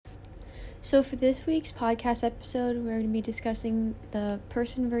So for this week's podcast episode, we're going to be discussing the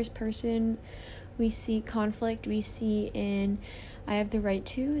person versus person we see conflict we see in I Have the Right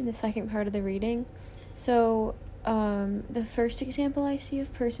To in the second part of the reading. So the first example I see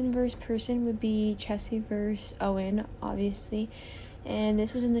of person versus person would be Chessie versus Owen, obviously. And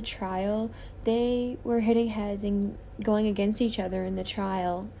this was in the trial. They were hitting heads and going against each other in the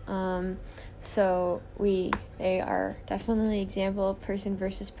trial. So they are definitely an example of person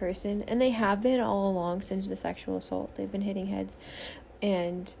versus person, and they have been all along since the sexual assault. They've been hitting heads,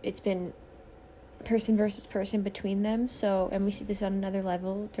 and it's been person versus person between them. And we see this on another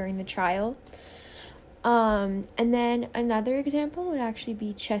level during the trial. And then another example would actually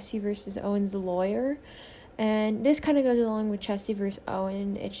be Chessie versus Owen's lawyer. And this kind of goes along with Chessie versus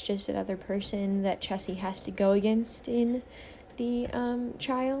Owen. It's just another person that Chessie has to go against in the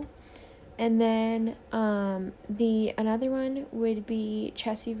trial. And then another one would be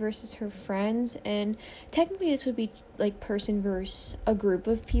Chessie versus her friends. And technically this would be like person versus a group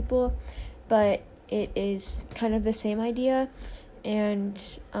of people, but it is kind of the same idea. And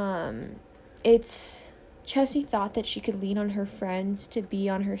it's Chessie thought that she could lean on her friends to be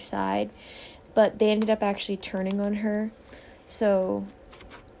on her side, but they ended up actually turning on her. So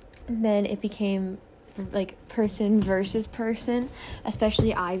then it became like person versus person,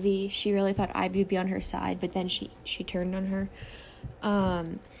 especially Ivy. She really thought Ivy would be on her side, but then she turned on her.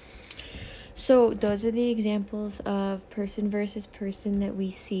 So those are the examples of person versus person that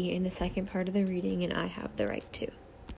we see in the second part of the reading, and I Have the Right To.